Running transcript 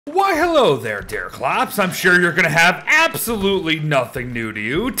Why hello there, Deerclops. I'm sure you're gonna have absolutely nothing new to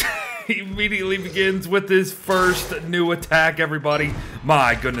you. He immediately begins with his first new attack, everybody.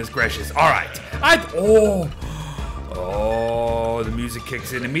 My goodness gracious. Alright. Oh, the music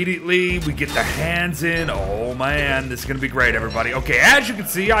kicks in immediately. We get the hands in. Oh man, this is gonna be great, everybody. Okay, as you can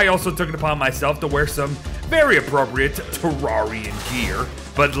see, I also took it upon myself to wear some very appropriate Terrarian gear.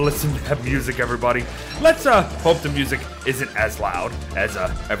 But listen to that music, everybody. Let's hope the music isn't as loud as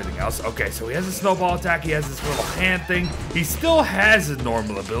everything else. Okay, so he has a snowball attack. He has this little hand thing. He still has his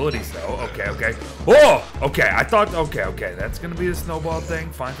normal abilities, though. Okay. Oh, okay. I thought, okay. That's going to be the snowball thing.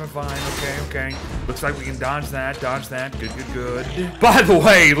 Fine. Okay. Looks like we can dodge that. Good. By the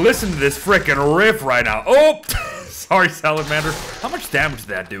way, listen to this frickin' riff right now. Oh! Sorry, Salamander. How much damage did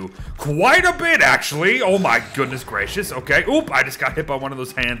that do? Quite a bit, actually. Oh my goodness gracious. Okay. Oop, I just got hit by one of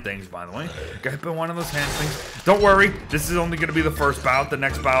those hand things, by the way. Got hit by one of those hand things. Don't worry. This is only going to be the first bout. The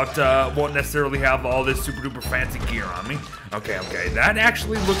next bout won't necessarily have all this super duper fancy gear on me. Okay. That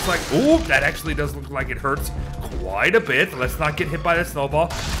actually looks like... Ooh, that actually does look like it hurts quite a bit. Let's not get hit by that snowball.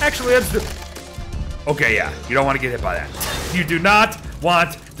 Actually, let's do... Okay, yeah. You don't want to get hit by that. You do not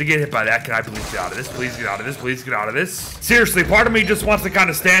want to get hit by that. Can I please get out of this? Please get out of this. Seriously, part of me just wants to kind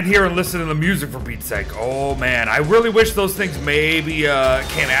of stand here and listen to the music for Pete's sake. Oh man, I really wish those things maybe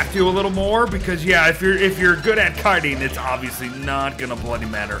came after you a little more, because yeah, if you're good at kiting, it's obviously not gonna bloody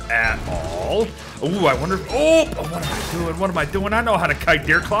matter at all. Ooh, I wonder. Oh, what am I doing? I know how to kite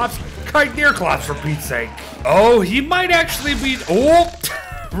Deerclops. Kite Deerclops for Pete's sake. Oh, he might actually be. Oh,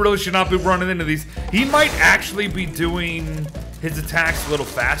 really should not be running into these. He might actually be doing his attacks a little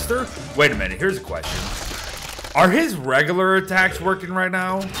faster. Wait a minute, here's a question. Are his regular attacks working right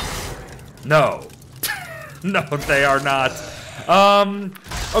now? No. No, they are not.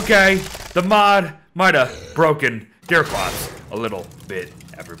 Okay, the mod might have broken Deerclops a little bit,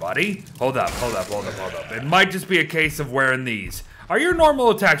 everybody. Hold up. It might just be a case of wearing these. Are your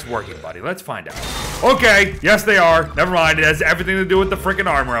normal attacks working, buddy? Let's find out. Okay, yes they are. Never mind, it has everything to do with the freaking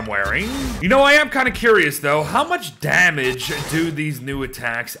armor I'm wearing. You know, I am kind of curious though, how much damage do these new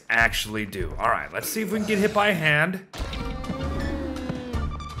attacks actually do? All right, let's see if we can get hit by a hand.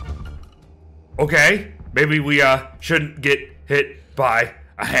 Okay, maybe we shouldn't get hit by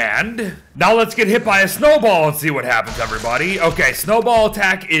a hand. Now let's get hit by a snowball and see what happens, everybody. Okay, snowball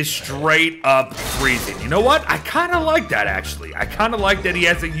attack is straight up freezing. You know what? I kind of like that, actually. I kind of like that he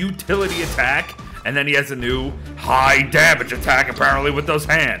has a utility attack, and then he has a new high damage attack, apparently, with those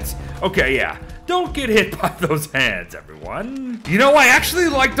hands. Okay, yeah. Don't get hit by those hands, everyone. You know, I actually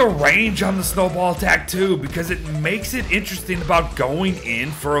like the range on the snowball attack, too, because it makes it interesting about going in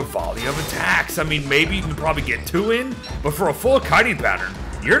for a volley of attacks. I mean, maybe you can probably get 2 in, but for a full kiting pattern,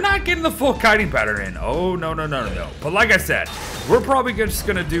 you're not getting the full kiting pattern in. Oh, no. But like I said, we're probably just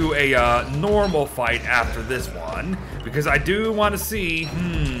going to do a normal fight after this one, because I do want to see,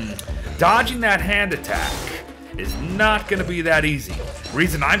 dodging that hand attack is not going to be that easy.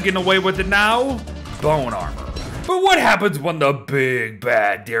 Reason I'm getting away with it now? Bone armor. But what happens when the big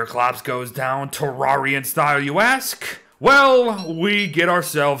bad Deerclops goes down Terrarian style, you ask? Well, we get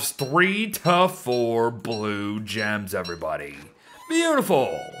ourselves 3 to 4 blue gems, everybody.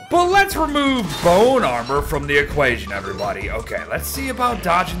 Beautiful. But let's remove bone armor from the equation, everybody. Okay, let's see about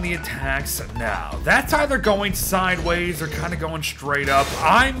dodging the attacks now. That's either going sideways or kind of going straight up.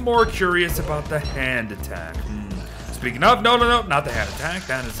 I'm more curious about the hand attack. Speaking of, no, not the hand attack.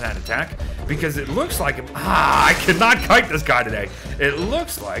 That is hand attack. Because it looks like I cannot kite this guy today. It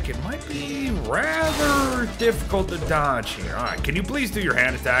looks like it might be rather difficult to dodge here. All right, can you please do your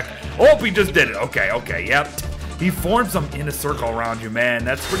hand attack? Oh, he just did it. Okay, yep. He forms them in a circle around you, man.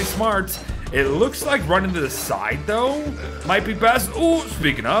 That's pretty smart. It looks like running to the side, though, might be best. Ooh,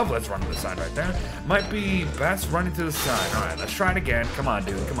 speaking of, let's run to the side right there. Might be best running to the side. All right, let's try it again. Come on,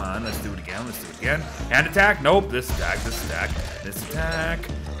 dude. Come on. Let's do it again. Hand attack. Nope. This attack.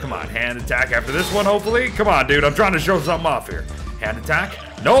 Come on, hand attack after this one, hopefully. Come on, dude. I'm trying to show something off here. Hand attack.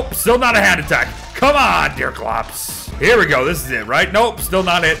 Nope. Still not a hand attack. Come on, Deerclops. Here we go. This is it, right? Nope. Still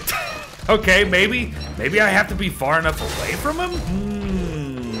not it. Okay, maybe I have to be far enough away from him?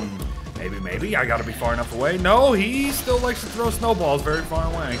 Maybe I gotta be far enough away. No, he still likes to throw snowballs very far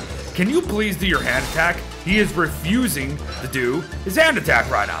away. Can you please do your hand attack? He is refusing to do his hand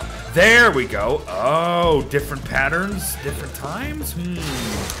attack right now. There we go. Oh, different patterns, different times?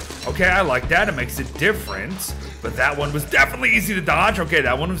 Okay, I like that. It makes it different. But that one was definitely easy to dodge. Okay,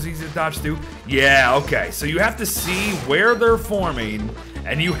 that one was easy to dodge too. Yeah, okay. So you have to see where they're forming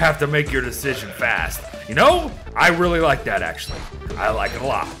and you have to make your decision fast. You know, I really like that actually. I like it a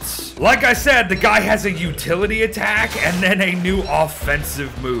lot. Like I said, the guy has a utility attack and then a new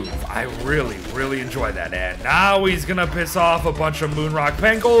offensive move. I really enjoy that. And now he's gonna piss off a bunch of Moonrock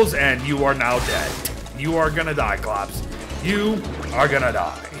Pangles, and you are now dead. You are gonna die, Clops. You are gonna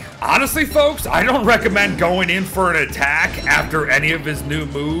die. Honestly, folks, I don't recommend going in for an attack after any of his new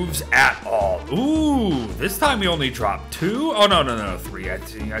moves at all. Ooh, this time he only dropped 2. Oh, no, 3.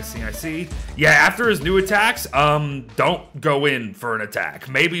 I see. Yeah, after his new attacks, don't go in for an attack.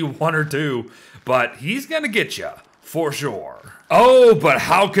 Maybe 1 or 2, but he's gonna get you for sure. Oh, but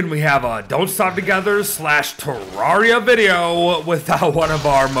how can we have a Don't Starve Together / Terraria video without one of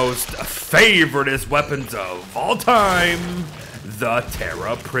our most favoriteest weapons of all time? The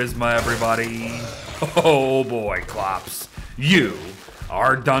Terra Prisma, everybody. Oh boy, Clops. You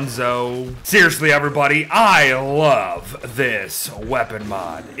are donezo. Seriously, everybody, I love this weapon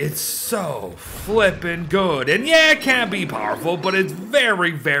mod. It's so flippin' good. And yeah, it can be powerful, but it's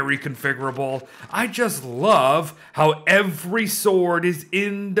very configurable. I just love how every sword is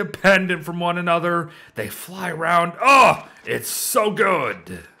independent from one another. They fly around. Oh, it's so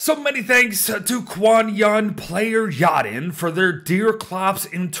good. So many thanks to Quan Yun Player Yadin for their Deerclops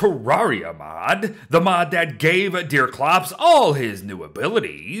in Terraria mod, the mod that gave Deerclops all his new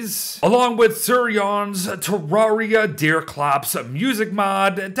abilities, along with Suryon's Terraria Deerclops music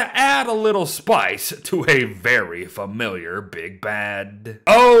mod to add a little spice to a very familiar big bad.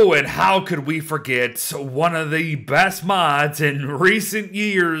 Oh, and how could we forget one of the best mods in recent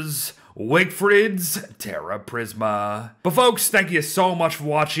years, Wigfrid's Terra Prisma. But folks, thank you so much for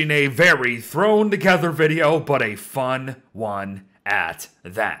watching a very thrown together video, but a fun one at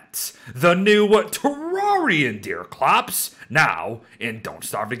that. The new Terrarian Deerclops, now in Don't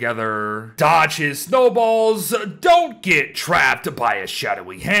Starve Together. Dodge his snowballs, don't get trapped by his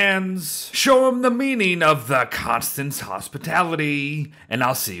shadowy hands, show him the meaning of the Constant's hospitality, and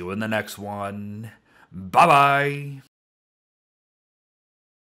I'll see you in the next one. Bye-bye.